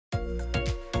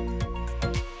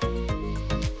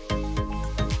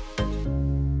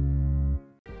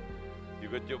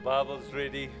Get your Bibles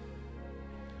ready,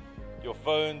 your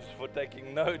phones for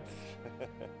taking notes,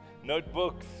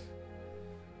 notebooks.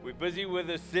 We're busy with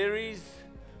a series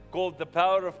called The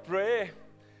Power of Prayer.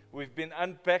 We've been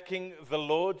unpacking the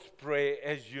Lord's Prayer,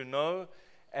 as you know,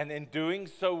 and in doing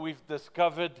so, we've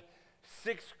discovered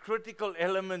 6 critical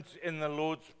elements in the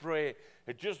Lord's Prayer.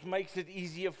 It just makes it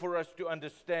easier for us to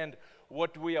understand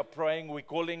what we are praying. We're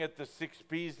calling it the 6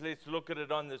 P's. Let's look at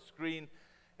it on the screen.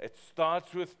 It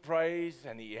starts with praise,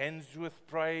 and he ends with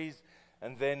praise,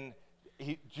 and then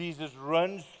Jesus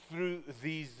runs through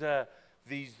these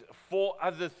 4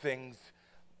 other things,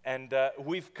 and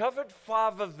we've covered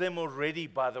 5 of them already,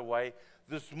 by the way.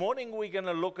 This morning we're going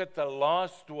to look at the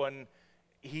last one,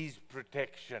 his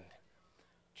protection.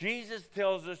 Jesus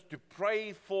tells us to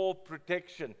pray for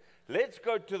protection. Let's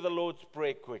go to the Lord's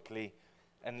Prayer quickly,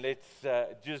 and let's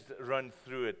just run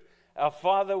through it. Our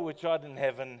Father, which art in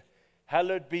heaven,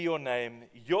 hallowed be your name.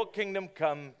 Your kingdom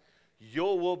come,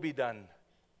 your will be done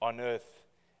on earth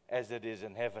as it is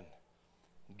in heaven.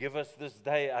 Give us this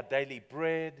day our daily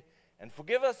bread, and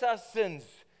forgive us our sins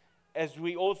as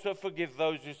we also forgive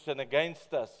those who sin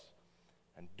against us.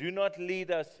 And do not lead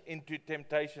us into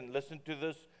temptation. Listen to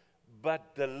this,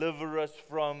 but deliver us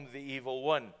from the evil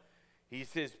one. He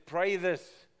says, pray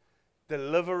this,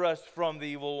 deliver us from the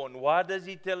evil one. Why does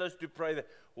he tell us to pray that?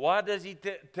 Why does he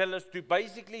tell us to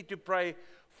basically to pray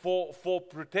for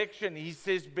protection? He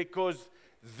says because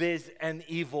there's an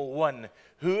evil one.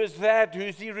 Who is that?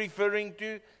 Who's he referring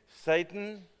to?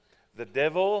 Satan, the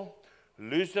devil,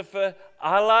 Lucifer.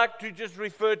 I like to just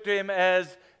refer to him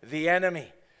as the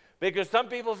enemy. Because some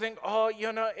people think, oh,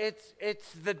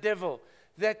 it's the devil.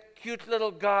 That cute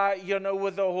little guy,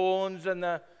 with the horns and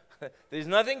the... There's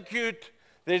nothing cute.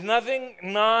 There's nothing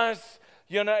nice.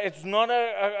 It's not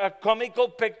a comical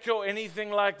picture or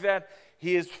anything like that.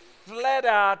 He is flat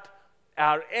out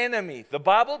our enemy. The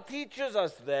Bible teaches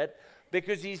us that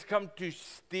because he's come to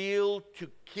steal, to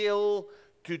kill,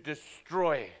 to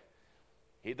destroy.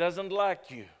 He doesn't like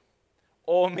you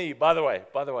or me, by the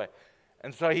way.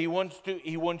 And so he wants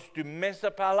to mess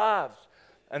up our lives.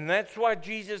 And that's why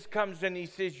Jesus comes and he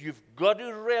says, you've got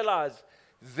to realize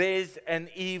there's an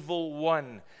evil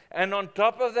one. And on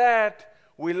top of that,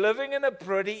 we're living in a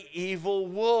pretty evil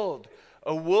world.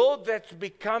 A world that's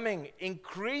becoming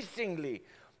increasingly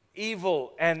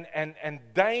evil and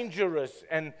dangerous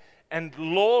and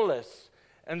lawless.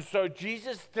 And so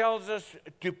Jesus tells us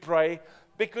to pray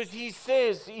because he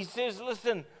says,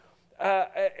 listen,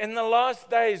 in the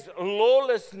last days,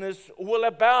 lawlessness will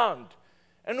abound.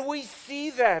 And we see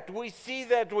that. We see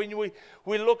that when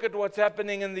we look at what's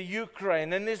happening in the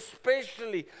Ukraine, and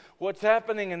especially what's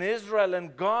happening in Israel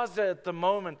and Gaza at the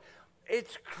moment.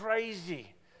 It's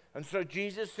crazy. And so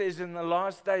Jesus says in the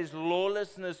last days,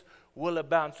 lawlessness will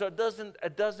abound. So it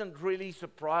doesn't really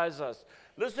surprise us.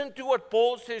 Listen to what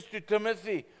Paul says to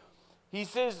Timothy. He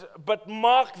says, but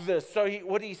mark this. So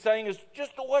what he's saying is,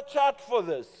 just watch out for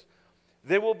this.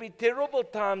 There will be terrible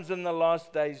times in the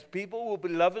last days. People will be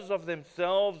lovers of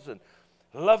themselves and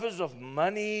lovers of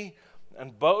money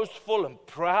and boastful and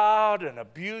proud and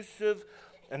abusive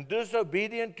and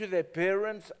disobedient to their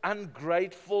parents,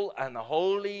 ungrateful,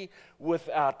 unholy,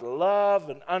 without love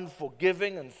and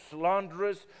unforgiving and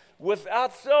slanderous,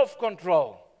 without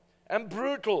self-control and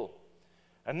brutal,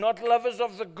 and not lovers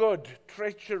of the good,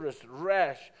 treacherous,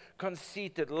 rash,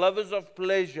 conceited, lovers of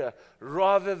pleasure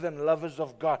rather than lovers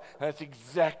of God. And that's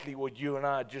exactly what you and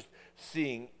I are just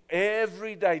seeing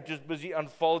every day, just busy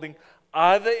unfolding,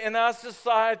 either in our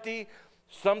society,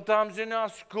 sometimes in our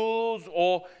schools,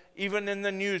 or even in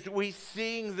the news. We're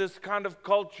seeing this kind of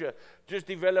culture just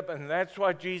develop, and that's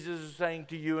why Jesus is saying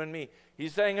to you and me,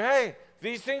 he's saying, hey,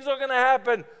 these things are going to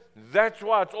happen. That's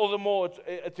why it's all the more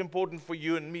it's important for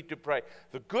you and me to pray.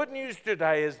 The good news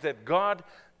today is that God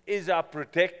is our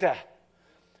protector.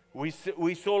 We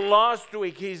saw last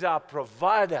week he's our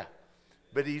provider,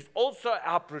 but he's also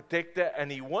our protector,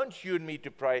 and he wants you and me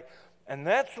to pray. And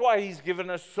that's why he's given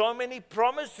us so many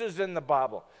promises in the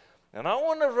Bible. And I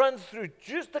want to run through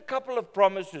just a couple of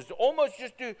promises, almost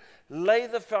just to lay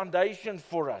the foundation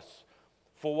for us,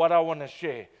 for what I want to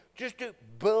share, just to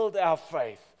build our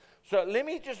faith. So let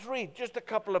me just read just a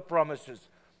couple of promises.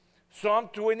 Psalm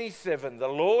 27, the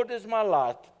Lord is my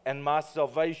light and my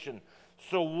salvation.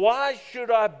 So why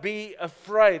should I be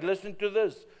afraid? Listen to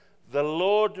this. The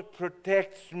Lord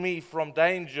protects me from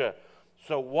danger.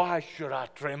 So why should I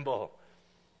tremble?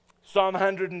 Psalm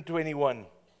 121.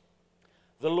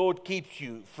 The Lord keeps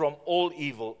you from all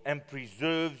evil and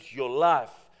preserves your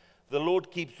life. The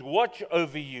Lord keeps watch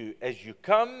over you as you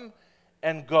come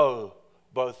and go,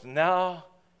 both now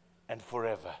and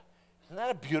forever. Isn't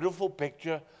that a beautiful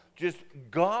picture? Just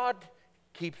God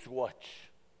keeps watch.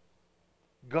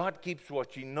 God keeps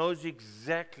watch. He knows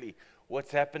exactly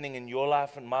what's happening in your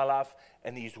life and my life,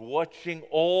 and He's watching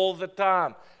all the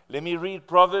time. Let me read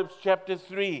Proverbs chapter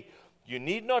 3. You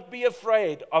need not be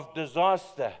afraid of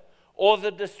disaster or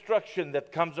the destruction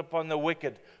that comes upon the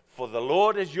wicked, for the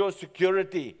Lord is your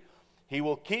security. He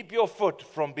will keep your foot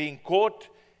from being caught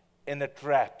in a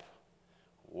trap.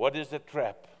 What is a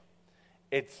trap?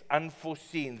 It's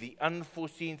unforeseen, the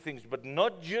unforeseen things, but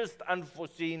not just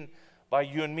unforeseen by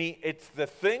you and me. It's the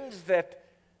things that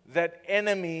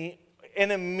enemies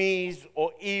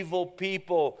or evil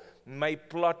people may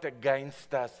plot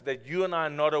against us that you and I are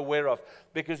not aware of.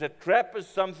 Because a trap is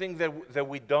something that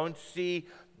we don't see,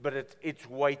 but it's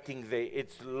waiting there.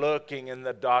 It's lurking in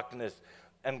the darkness.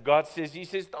 And God says, He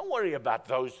says, don't worry about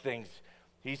those things.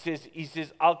 He says,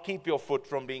 I'll keep your foot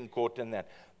from being caught in that.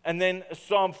 And then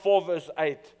Psalm 4 verse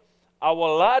 8, I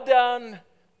will lie down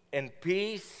in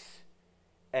peace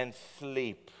and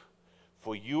sleep.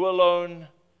 For you alone,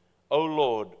 O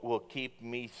Lord, will keep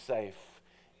me safe.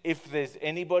 If there's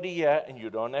anybody here, and you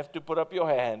don't have to put up your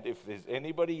hand, if there's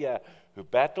anybody here who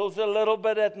battles a little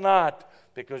bit at night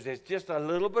because there's just a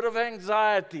little bit of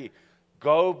anxiety,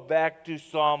 go back to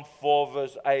Psalm 4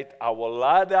 verse 8. I will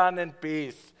lie down in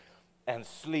peace and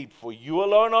sleep. For you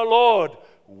alone, O Lord,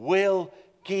 will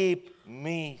keep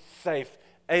me safe.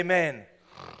 Amen.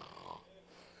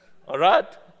 All right?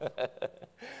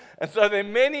 And so there are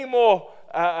many more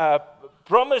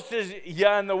promises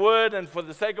here in the Word, and for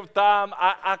the sake of time,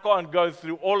 I can't go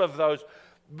through all of those.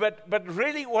 But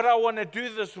really what I want to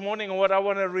do this morning, and what I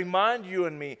want to remind you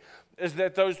and me, is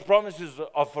that those promises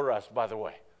are for us, by the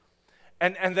way.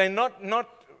 And they're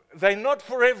not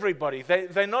for everybody.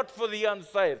 They're not for the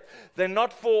unsaved. They're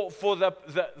not for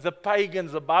the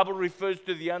pagans. The Bible refers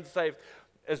to the unsaved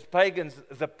as pagans.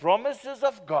 The promises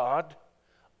of God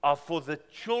are for the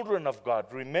children of God.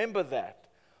 Remember that.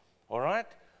 All right?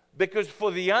 Because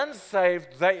for the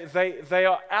unsaved, they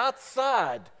are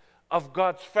outside of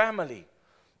God's family.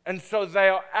 And so they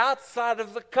are outside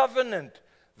of the covenant.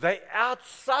 They're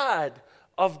outside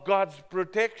of God's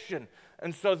protection.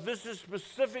 And so this is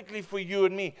specifically for you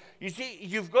and me. You see,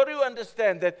 you've got to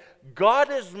understand that God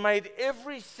has made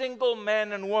every single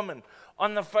man and woman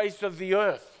on the face of the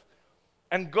earth.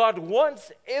 And God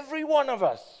wants every one of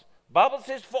us, Bible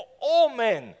says, for all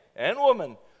men and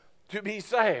women to be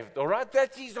saved. All right?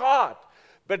 That's His heart.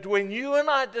 But when you and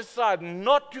I decide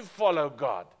not to follow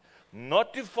God,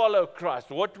 not to follow Christ,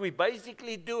 what we're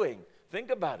basically doing,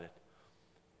 think about it,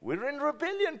 we're in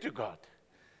rebellion to God.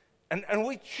 And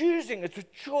we're choosing, it's a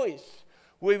choice,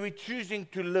 where we're choosing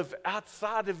to live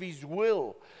outside of His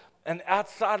will and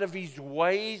outside of His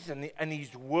ways and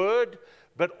His word,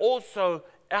 but also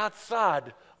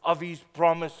outside of His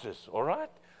promises, all right?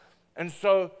 And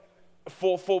so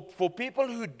for people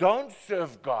who don't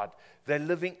serve God, they're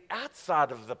living outside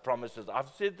of the promises. I've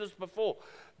said this before,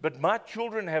 but my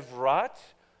children have rights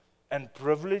and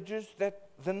privileges that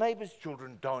the neighbor's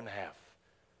children don't have.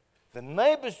 The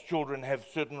neighbor's children have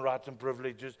certain rights and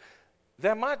privileges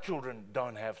that my children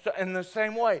don't have. So in the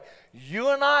same way, you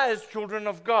and I as children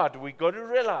of God, we've got to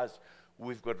realize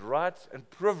we've got rights and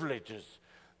privileges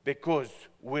because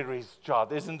we're His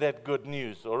child. Isn't that good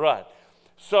news? All right.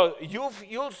 So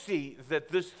you'll see that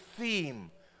this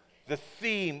theme, the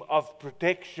theme of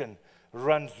protection,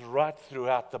 runs right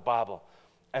throughout the Bible.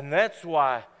 And that's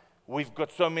why we've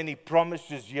got so many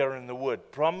promises here in the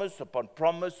Word. Promise upon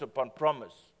promise upon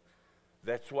promise.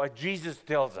 That's why Jesus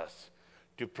tells us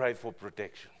to pray for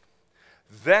protection.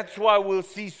 That's why we'll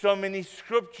see so many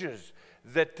scriptures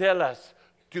that tell us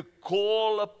to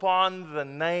call upon the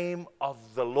name of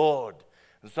the Lord.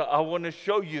 And so I want to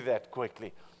show you that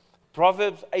quickly.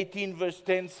 Proverbs 18 verse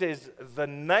 10 says, the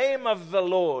name of the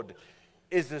Lord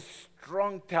is a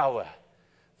strong tower.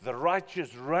 The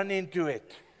righteous run into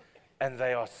it and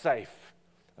they are safe.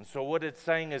 And so what it's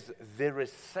saying is there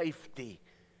is safety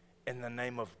in the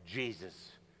name of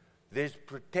Jesus. There's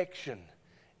protection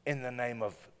in the name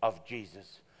of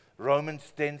Jesus.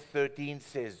 Romans 10:13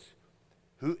 says,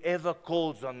 whoever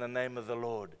calls on the name of the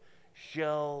Lord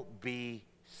shall be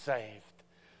saved.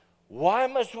 Why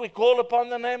must we call upon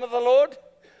the name of the Lord?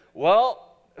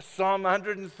 Well, Psalm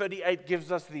 138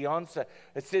 gives us the answer.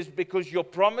 It says, because your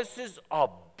promises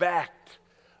are backed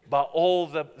by all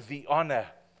the honor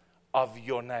of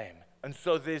your name. And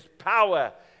so there's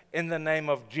power in the name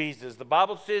of Jesus. The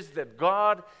Bible says that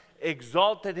God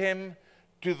exalted Him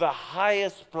to the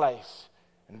highest place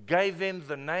and gave Him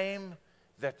the name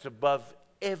that's above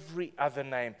every other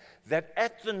name. That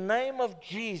at the name of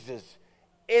Jesus,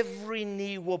 every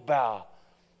knee will bow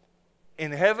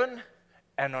in heaven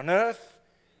and on earth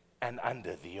and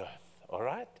under the earth. All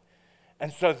right?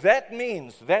 And so that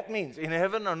means in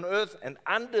heaven, on earth, and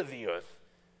under the earth,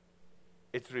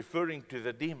 it's referring to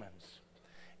the demons.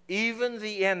 Even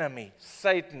the enemy,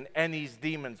 Satan and his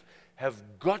demons,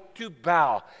 have got to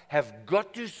bow, have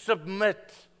got to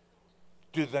submit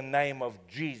to the name of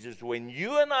Jesus. When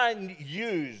you and I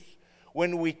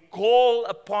when we call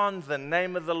upon the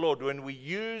name of the Lord, when we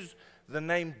use the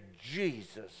name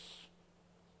Jesus,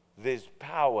 there's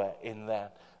power in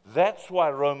that. That's why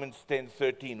Romans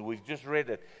 10:13, we've just read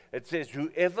it. It says,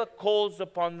 whoever calls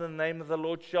upon the name of the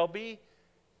Lord shall be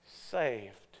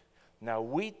saved. Now,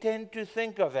 we tend to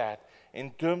think of that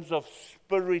in terms of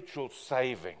spiritual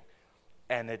saving,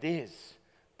 and it is.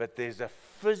 But there's a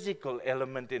physical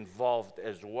element involved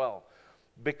as well.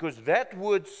 Because that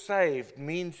word saved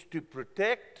means to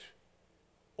protect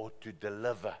or to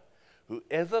deliver.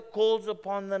 Whoever calls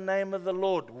upon the name of the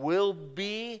Lord will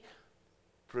be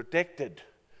protected,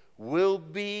 will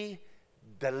be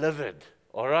delivered.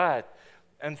 All right?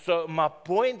 And so my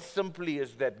point simply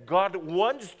is that God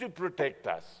wants to protect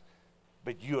us,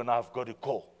 but you and I have got to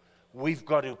call. We've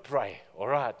got to pray. All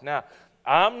right? Now,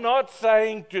 I'm not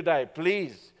saying today,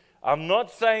 please, I'm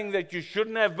not saying that you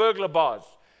shouldn't have burglar bars,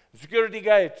 security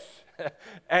gates,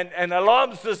 and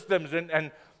alarm systems,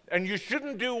 and you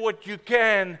shouldn't do what you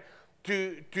can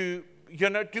to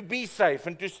be safe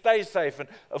and to stay safe and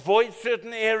avoid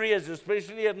certain areas,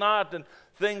 especially at night and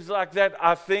things like that.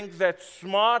 I think that's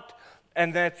smart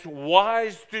and that's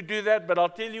wise to do that, but I'll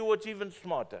tell you what's even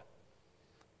smarter.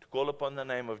 To call upon the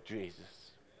name of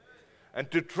Jesus and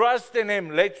to trust in Him.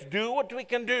 Let's do what we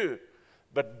can do.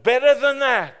 But better than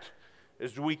that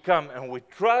is we come and we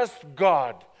trust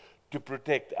God to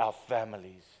protect our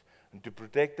families and to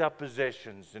protect our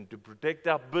possessions and to protect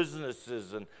our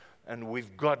businesses, and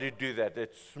we've got to do that.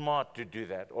 It's smart to do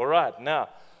that. All right, now,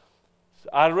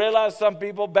 I realize some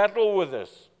people battle with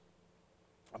this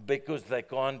because they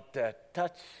can't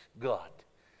touch God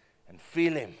and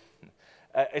feel Him.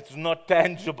 It's not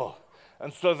tangible.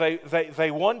 And so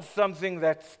they want something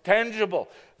that's tangible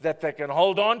that they can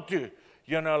hold on to.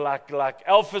 Like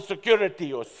Alpha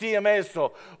Security or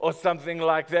CMS or something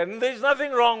like that. And there's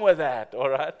nothing wrong with that, all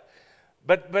right?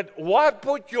 But why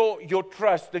put your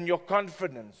trust and your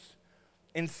confidence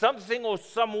in something or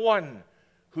someone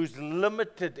who's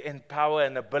limited in power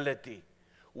and ability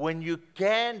when you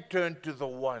can turn to the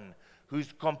one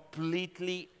who's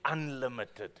completely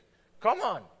unlimited? Come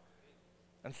on.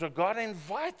 And so God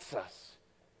invites us.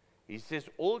 He says,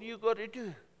 all you got to do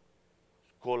is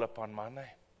call upon my name.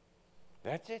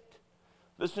 That's it.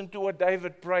 Listen to what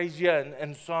David prays here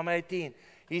in Psalm 18.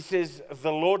 He says,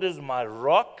 the Lord is my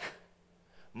rock,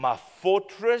 my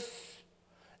fortress,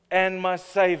 and my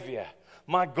Savior.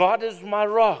 My God is my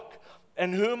rock,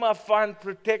 in whom I find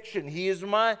protection. He is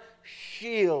my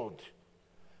shield,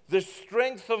 the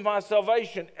strength of my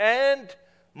salvation, and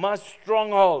my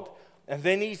stronghold. And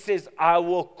then he says, I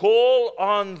will call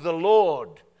on the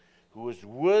Lord, who is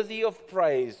worthy of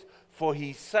praise, for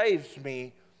He saves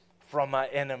me from my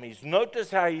enemies.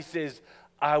 Notice how he says,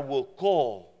 I will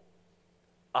call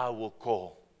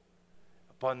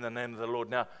upon the name of the Lord.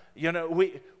 Now,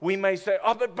 we may say,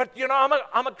 oh, but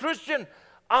I'm a Christian.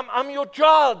 I'm your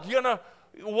child.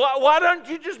 Why don't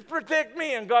you just protect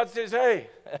me? And God says, hey,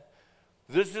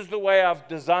 this is the way I've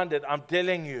designed it. I'm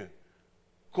telling you,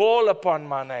 call upon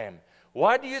my name.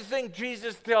 Why do you think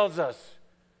Jesus tells us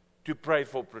to pray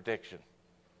for protection?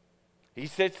 He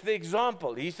sets the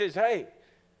example. He says, hey,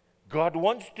 God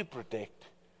wants to protect,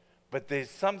 but there's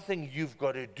something you've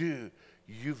got to do.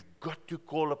 You've got to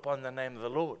call upon the name of the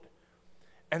Lord.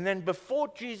 And then before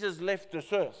Jesus left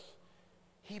this earth,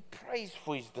 He prays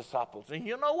for His disciples. And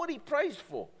you know what He prays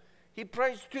for? He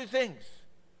prays two things: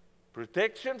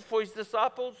 protection for His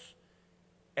disciples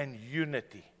and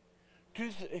unity.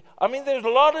 There's a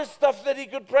lot of stuff that He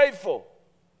could pray for,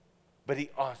 but He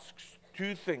asks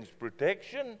two things: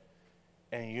 protection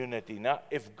and unity. Now,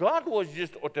 if God was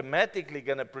just automatically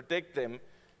going to protect them,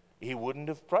 He wouldn't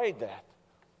have prayed that.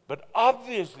 But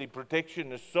obviously,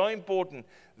 protection is so important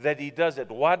that He does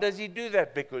it. Why does He do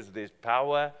that? Because there's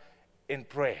power in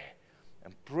prayer.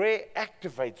 And prayer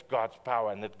activates God's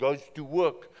power, and it goes to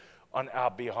work on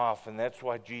our behalf. And that's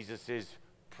why Jesus says,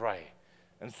 pray.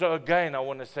 And so again, I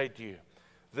want to say to you,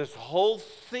 this whole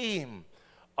theme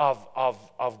of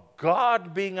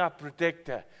God being our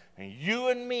protector, and you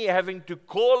and me having to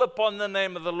call upon the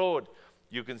name of the Lord,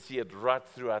 you can see it right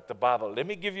throughout the Bible. Let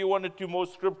me give you one or two more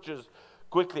scriptures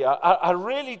quickly. I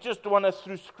really just want to,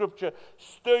 through Scripture,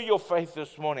 stir your faith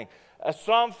this morning.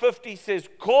 Psalm 50 says,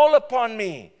 call upon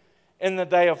me in the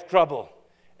day of trouble,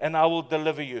 and I will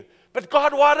deliver you. But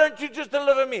God, why don't you just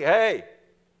deliver me? Hey,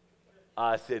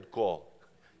 I said call.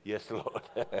 Yes, Lord.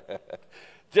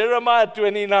 Jeremiah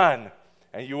 29,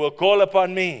 and you will call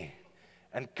upon me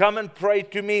and come and pray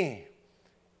to me,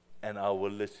 and I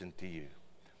will listen to you.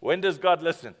 When does God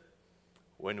listen?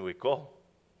 When we call.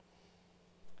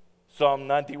 Psalm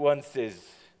 91 says,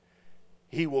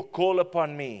 He will call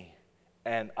upon me,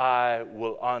 and I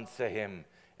will answer him,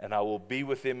 and I will be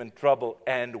with him in trouble,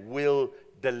 and will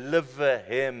deliver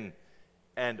him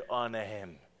and honor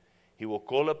him. He will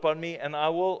call upon me, and I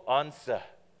will answer.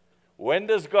 When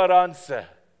does God answer?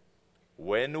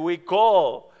 When we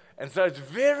call. And so it's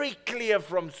very clear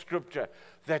from Scripture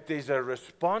that there's a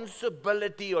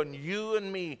responsibility on you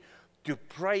and me to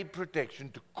pray protection,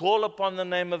 to call upon the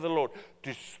name of the Lord,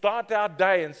 to start our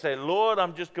day and say, Lord,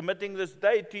 I'm just committing this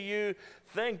day to you.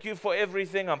 Thank you for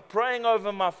everything. I'm praying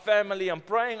over my family. I'm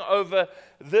praying over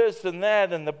this and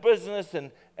that and the business.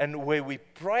 And where we're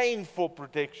praying for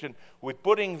protection, we're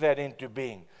putting that into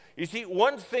being. You see,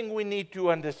 one thing we need to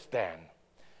understand,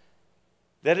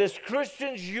 that as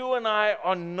Christians, you and I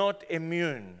are not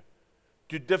immune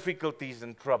to difficulties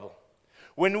and trouble.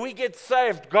 When we get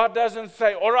saved, God doesn't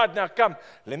say, all right, now come,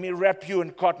 let me wrap you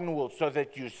in cotton wool so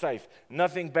that you're safe.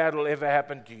 Nothing bad will ever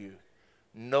happen to you.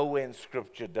 Nowhere in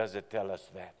Scripture does it tell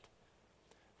us that.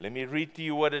 Let me read to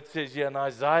you what it says here in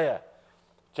Isaiah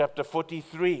chapter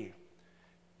 43.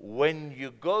 When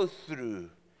you go through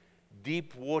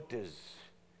deep waters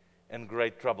and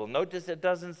great trouble. Notice it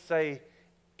doesn't say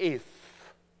if,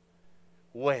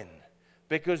 when.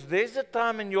 Because there's a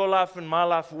time in your life and my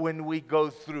life when we go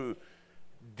through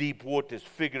deep waters,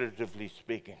 figuratively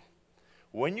speaking.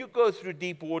 When you go through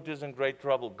deep waters and great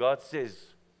trouble, God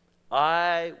says,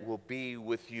 I will be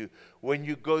with you. When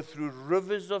you go through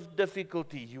rivers of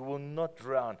difficulty, you will not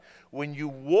drown. When you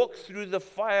walk through the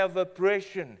fire of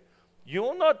oppression, you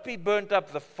will not be burnt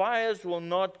up. The fires will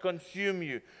not consume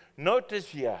you. Notice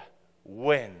here,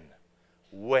 when.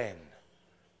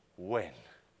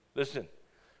 Listen,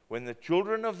 when the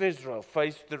children of Israel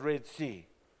faced the Red Sea,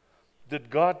 did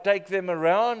God take them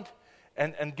around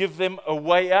and give them a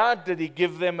way out? Did He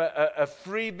give them a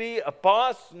freebie, a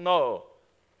pass? No.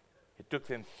 He took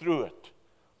them through it.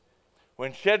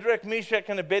 When Shadrach, Meshach,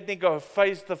 and Abednego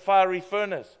faced the fiery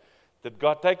furnace, did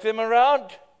God take them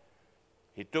around?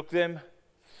 He took them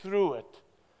through it.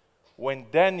 When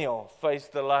Daniel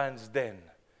faced the lion's den,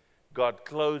 God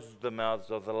closed the mouths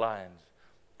of the lions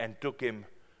and took him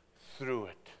through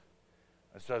it.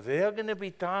 And so there are going to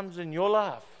be times in your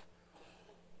life,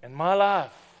 in my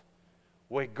life,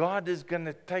 where God is going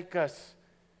to take us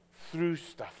through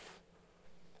stuff.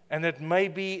 And it may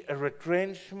be a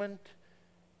retrenchment,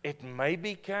 it may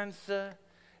be cancer,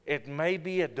 it may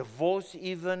be a divorce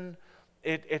even,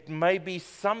 it may be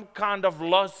some kind of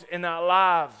loss in our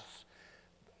lives.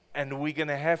 And we're going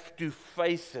to have to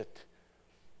face it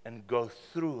and go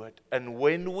through it. And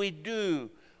when we do,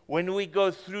 when we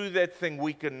go through that thing,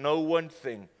 we can know one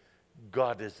thing: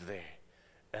 God is there.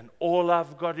 And all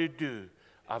I've got to do,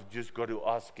 I've just got to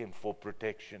ask Him for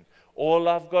protection. All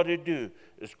I've got to do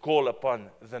is call upon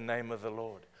the name of the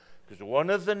Lord. Because one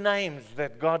of the names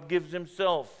that God gives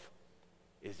Himself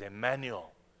is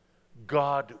Emmanuel,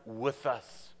 God with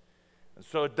us. And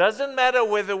so it doesn't matter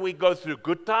whether we go through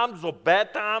good times or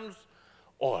bad times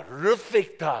or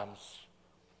horrific times,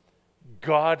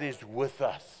 God is with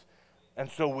us. And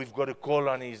so we've got to call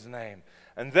on His name.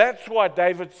 And that's why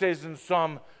David says in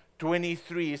Psalm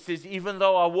 23, he says, even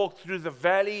though I walk through the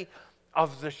valley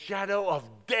of the shadow of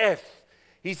death,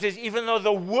 he says, even though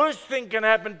the worst thing can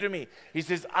happen to me, he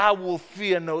says, I will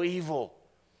fear no evil.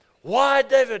 Why,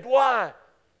 David? Why?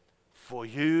 For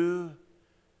you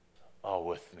are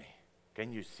with me.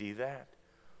 Can you see that?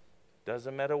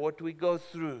 Doesn't matter what we go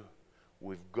through,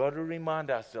 we've got to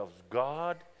remind ourselves,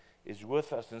 God is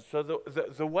with us. And so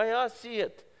the way I see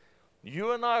it,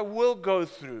 you and I will go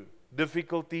through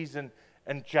difficulties and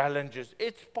challenges.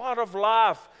 It's part of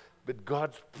life, but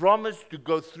God's promised to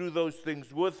go through those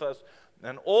things with us.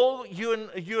 And all you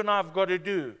and I have got to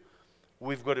do,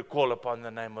 we've got to call upon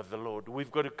the name of the Lord.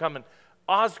 We've got to come and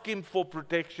ask Him for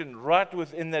protection right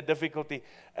within that difficulty.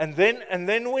 And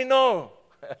then we know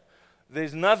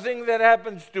there's nothing that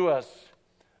happens to us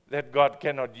that God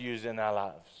cannot use in our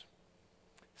lives.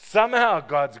 Somehow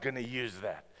God's going to use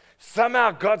that.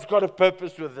 Somehow God's got a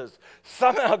purpose with this.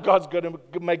 Somehow God's going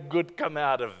to make good come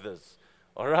out of this.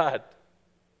 All right.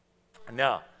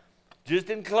 Now, just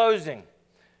in closing,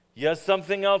 here's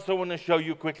something else I want to show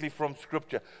you quickly from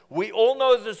Scripture. We all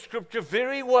know the Scripture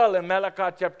very well in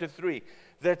Malachi chapter 3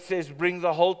 that says, bring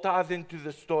the whole tithe into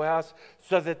the storehouse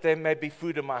so that there may be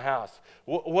food in my house.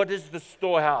 What is the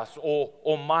storehouse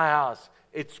or my house?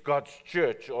 It's God's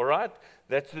church, all right?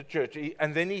 That's the church.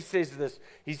 And then he says this.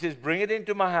 He says, bring it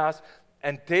into my house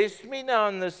and test me now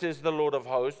in this, says the Lord of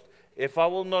hosts, if I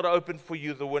will not open for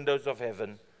you the windows of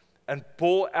heaven and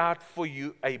pour out for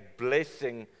you a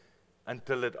blessing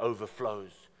until it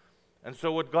overflows. And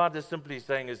so what God is simply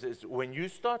saying is when you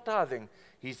start tithing,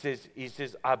 He says,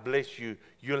 I bless you.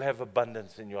 You'll have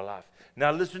abundance in your life.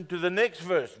 Now listen to the next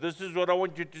verse. This is what I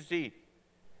want you to see.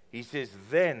 He says,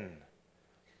 then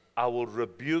I will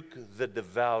rebuke the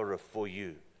devourer for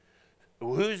you.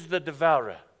 Who's the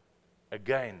devourer?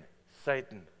 Again,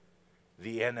 Satan,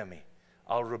 the enemy.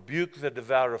 I'll rebuke the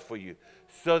devourer for you,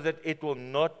 so that it will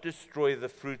not destroy the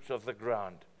fruits of the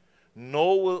ground,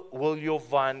 nor will your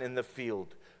vine in the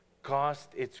field cast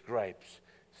its grapes,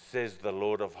 says the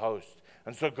Lord of hosts.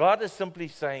 And so God is simply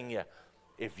saying here,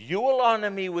 if you will honor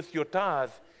me with your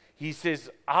tithe, He says,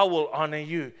 I will honor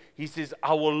you. He says,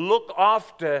 I will look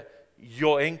after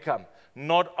your income.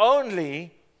 Not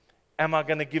only am I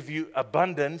going to give you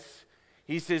abundance,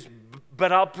 He says,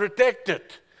 but I'll protect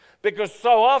it. Because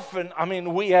so often, I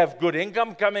mean, we have good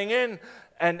income coming in,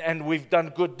 and we've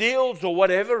done good deals or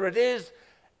whatever it is,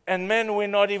 and man, we're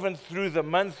not even through the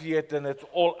month yet, and it's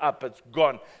all up, it's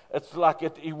gone. It's like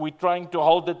we're trying to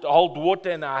hold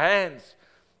water in our hands.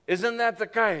 Isn't that the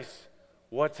case?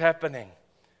 What's happening?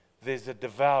 There's a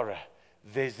devourer,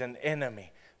 there's an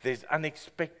enemy, there's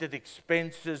unexpected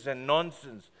expenses and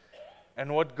nonsense.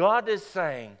 And what God is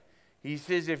saying, He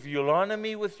says, if you'll honor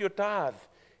me with your tithe,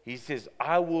 He says,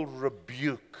 I will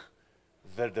rebuke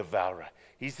the devourer.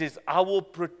 He says, I will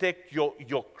protect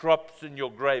your crops and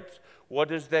your grapes.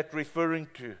 What is that referring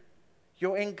to?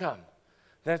 Your income.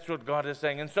 That's what God is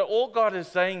saying. And so all God is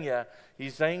saying here,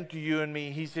 He's saying to you and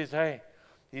me, He says, hey,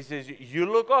 He says, you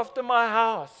look after my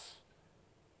house,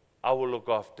 I will look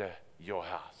after your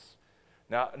house.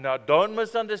 Now don't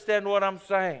misunderstand what I'm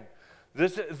saying.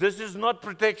 This is not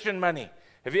protection money.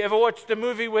 Have you ever watched a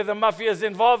movie where the mafia is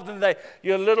involved and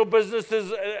your little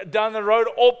businesses down the road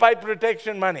all pay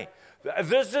protection money?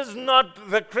 This is not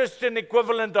the Christian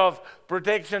equivalent of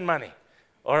protection money.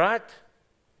 All right?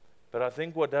 But I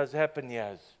think what does happen here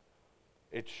is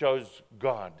it shows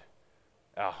God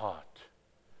our heart.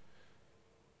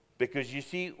 Because you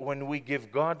see, when we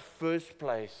give God first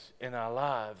place in our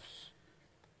lives,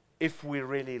 if we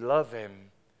really love Him,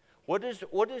 what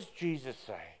does Jesus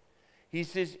say? He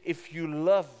says, if you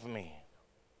love me,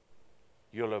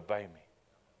 you'll obey me.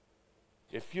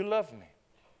 If you love me.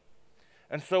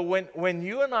 And so when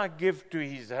you and I give to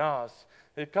His house,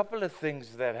 there are a couple of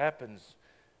things that happens.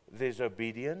 There's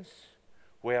obedience,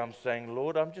 where I'm saying,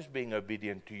 Lord, I'm just being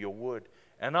obedient to your word.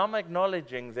 And I'm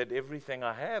acknowledging that everything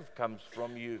I have comes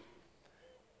from you.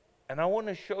 And I want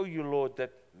to show you, Lord,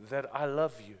 that I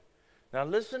love you. Now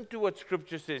listen to what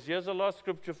Scripture says. Here's the last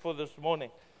scripture for this morning.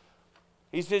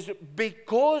 He says,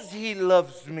 because He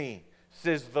loves me,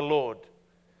 says the Lord,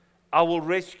 I will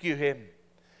rescue him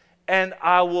and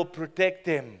I will protect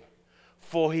him,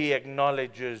 for he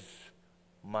acknowledges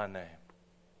my name.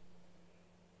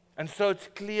 And so it's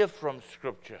clear from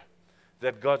Scripture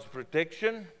that God's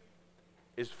protection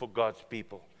is for God's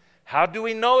people. How do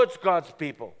we know it's God's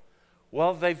people?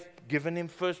 Well, they've given Him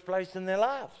first place in their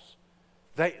lives.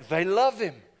 They love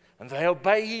Him and they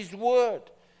obey His word.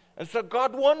 And so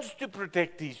God wants to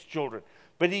protect His children.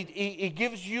 But he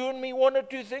gives you and me one or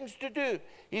two things to do.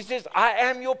 He says, I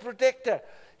am your protector.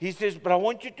 He says, but I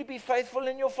want you to be faithful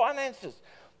in your finances.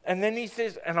 And then He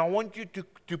says, and I want you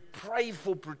to pray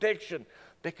for protection,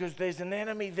 because there's an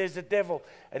enemy, there's a devil,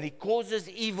 and he causes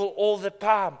evil all the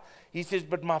time. He says,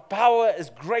 but my power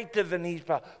is greater than his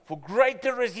power. For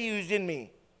greater is He who's in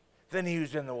me than he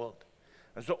who's in the world.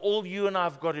 And so all you and I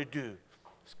have got to do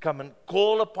is come and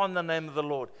call upon the name of the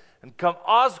Lord and come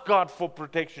ask God for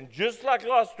protection. Just like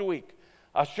last week,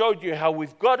 I showed you how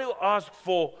we've got to ask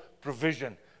for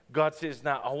provision. God says,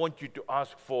 now I want you to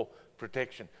ask for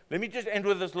protection. Let me just end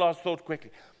with this last thought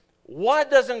quickly. Why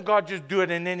doesn't God just do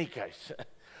it in any case?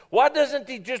 Why doesn't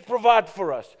He just provide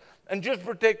for us and just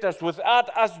protect us without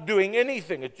us doing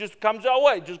anything? It just comes our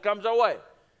way, just comes our way.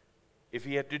 If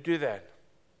He had to do that,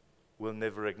 we'll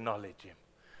never acknowledge Him.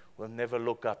 We'll never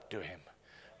look up to Him.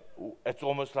 It's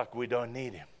almost like we don't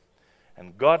need Him.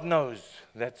 And God knows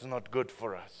that's not good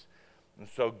for us. And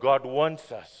so God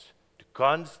wants us to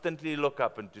constantly look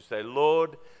up and to say,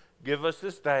 Lord, give us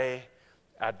this day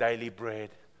our daily bread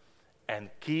and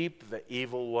keep the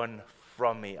evil one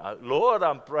from me. Lord,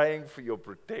 I'm praying for your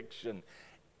protection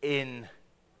in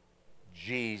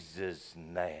Jesus'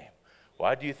 name.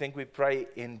 Why do you think we pray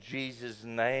in Jesus'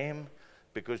 name?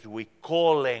 Because we're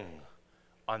calling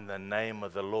on the name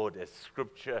of the Lord, as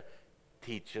Scripture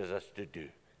teaches us to do.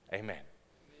 Amen.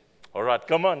 All right,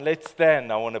 come on, let's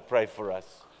stand. I want to pray for us.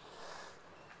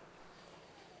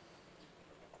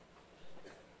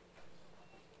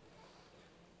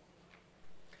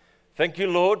 Thank you,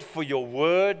 Lord, for your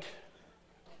word.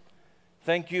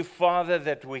 Thank you, Father,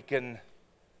 that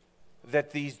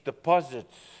these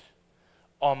deposits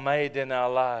are made in our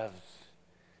lives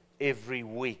every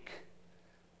week.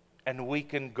 And we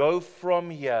can go from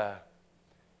here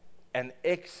and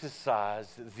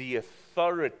exercise the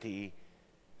authority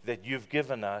that you've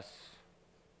given us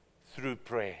through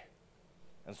prayer.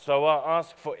 And so I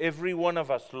ask for every one of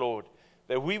us, Lord,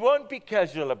 that we won't be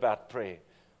casual about prayer,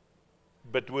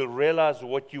 but we'll realize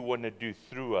what you want to do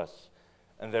through us,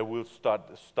 and that we'll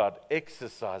start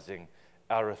exercising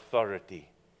our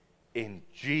authority in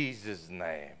Jesus'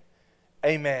 name.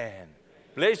 Amen.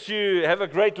 Bless you. Have a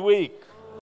great week.